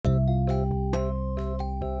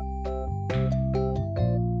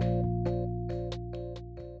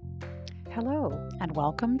and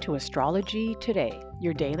welcome to Astrology Today,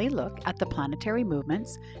 your daily look at the planetary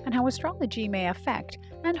movements and how astrology may affect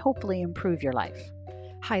and hopefully improve your life.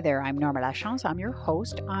 Hi there, I'm Norma Lachance. I'm your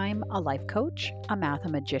host. I'm a life coach, a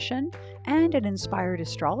mathematician, and an inspired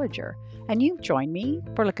astrologer. And you've joined me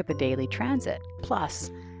for a look at the daily transit,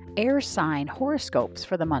 plus air sign horoscopes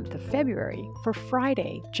for the month of February for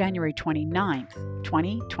Friday, January 29th,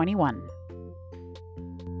 2021.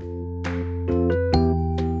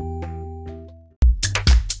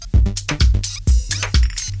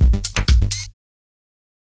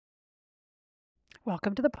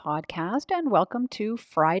 Welcome to the podcast and welcome to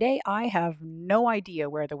Friday. I have no idea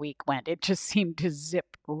where the week went. It just seemed to zip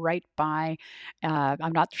right by.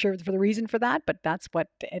 I'm not sure for the reason for that, but that's what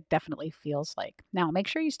it definitely feels like. Now, make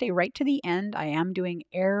sure you stay right to the end. I am doing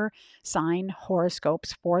air sign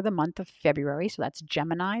horoscopes for the month of February. So that's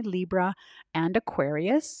Gemini, Libra, and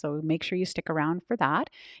Aquarius. So make sure you stick around for that.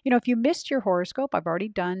 If you missed your horoscope, I've already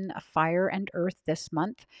done a fire and earth this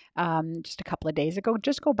month, just a couple of days ago.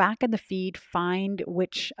 Just go back in the feed, find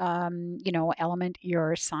which element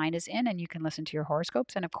your sign is in, and you can listen to your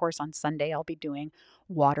horoscopes. And of course, on Sunday I'll be doing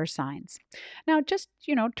water signs. Now, just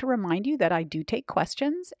to remind you that I do take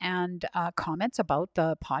questions and comments about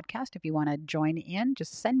the podcast. If you want to join in,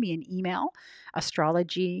 just send me an email,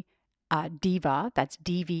 astrology diva, that's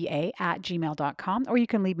DVA at gmail.com, or you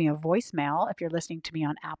can leave me a voicemail if you're listening to me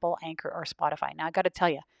on Apple, Anchor, or Spotify. Now, I got to tell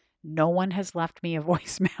you, no one has left me a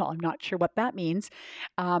voicemail. I'm not sure what that means.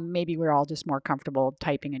 Maybe we're all just more comfortable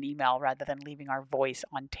typing an email rather than leaving our voice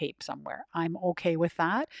on tape somewhere. I'm okay with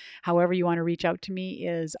that. However you want to reach out to me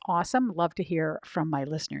is awesome. Love to hear from my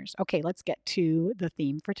listeners. Okay, let's get to the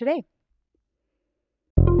theme for today.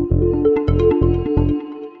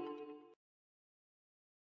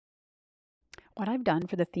 What I've done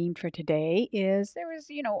for the theme for today is there was,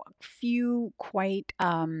 a few quite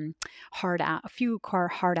hard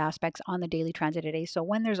aspects on the daily transit today. So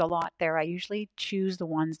when there's a lot there, I usually choose the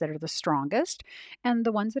ones that are the strongest, and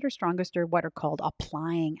the ones that are strongest are what are called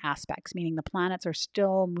applying aspects, meaning the planets are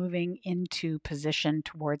still moving into position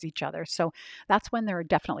towards each other. So that's when they're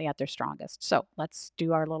definitely at their strongest. So let's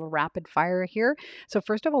do our little rapid fire here. So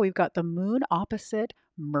first of all, we've got the moon opposite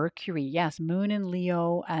Mercury. Yes, moon in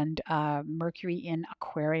Leo and Mercury in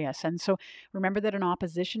Aquarius. And so remember that an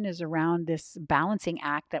opposition is around this balancing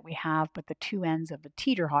act that we have, but the two ends of the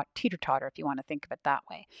teeter-totter, if you want to think of it that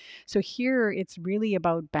way. So here it's really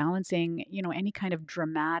about balancing, any kind of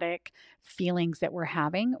dramatic feelings that we're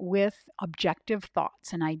having with objective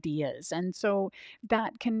thoughts and ideas. And so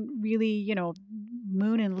that can really,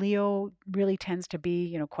 moon in Leo really tends to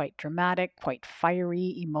be, quite dramatic, quite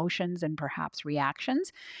fiery emotions and perhaps reactions.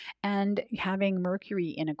 And having Mercury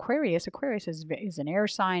in Aquarius, Aquarius is an air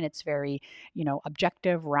sign. It's very,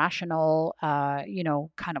 objective, rational,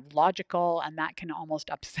 kind of logical, and that can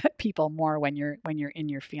almost upset people more when you're in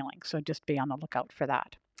your feelings. So just be on the lookout for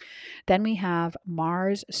that. Then we have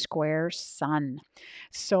Mars square Sun.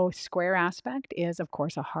 So square aspect is, of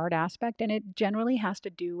course, a hard aspect, and it generally has to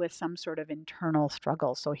do with some sort of internal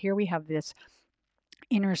struggle. So here we have this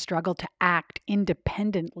inner struggle to act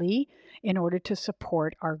independently in order to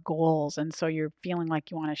support our goals. And so you're feeling like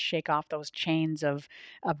you want to shake off those chains of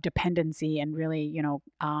dependency and really,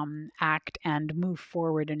 act and move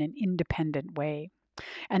forward in an independent way.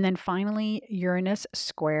 And then finally, Uranus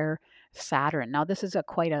square Saturn. Now, this is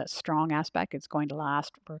quite a strong aspect. It's going to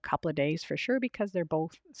last for a couple of days for sure because they're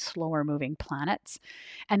both slower moving planets.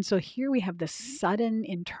 And so here we have the sudden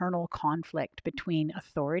internal conflict between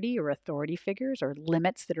authority or authority figures or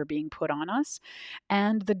limits that are being put on us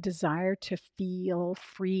and the desire to feel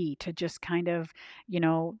free, to just kind of,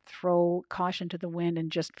 throw caution to the wind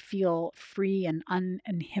and just feel free and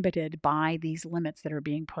uninhibited by these limits that are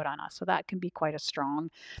being put on us. So that can be quite a strong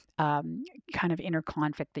kind of inner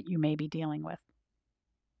conflict that you may be dealing with.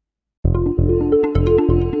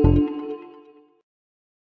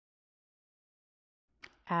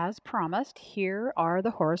 As promised, here are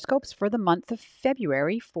the horoscopes for the month of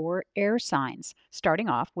February for air signs, starting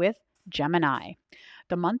off with Gemini.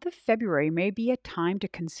 The month of February may be a time to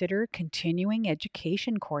consider continuing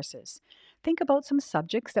education courses. Think about some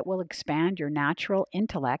subjects that will expand your natural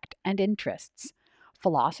intellect and interests.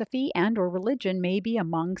 Philosophy and or religion may be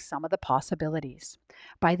among some of the possibilities.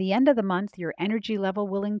 By the end of the month, your energy level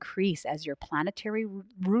will increase as your planetary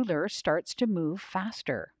ruler starts to move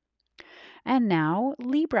faster. And now,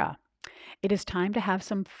 Libra. It is time to have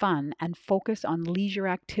some fun and focus on leisure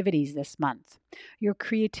activities this month. Your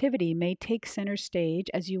creativity may take center stage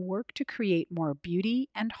as you work to create more beauty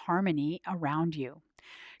and harmony around you.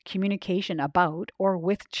 Communication about or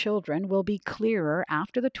with children will be clearer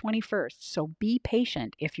after the 21st, so be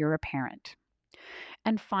patient if you're a parent.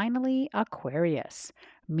 And finally, Aquarius.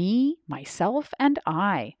 Me, myself, and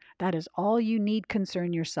I. That is all you need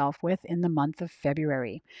concern yourself with in the month of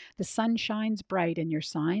February. The sun shines bright in your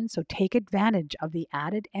sign, so take advantage of the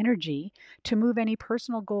added energy to move any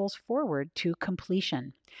personal goals forward to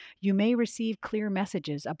completion. You may receive clear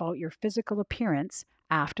messages about your physical appearance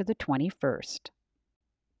after the 21st.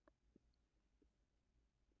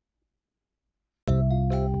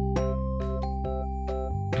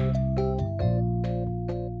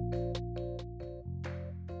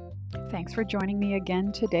 Thanks for joining me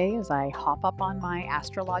again today as I hop up on my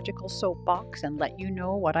astrological soapbox and let you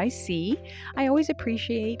know what I see. I always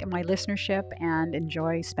appreciate my listenership and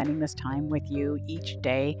enjoy spending this time with you each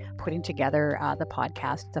day, putting together the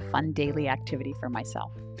podcast. It's a fun daily activity for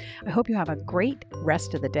myself. I hope you have a great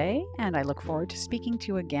rest of the day, and I look forward to speaking to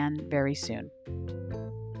you again very soon.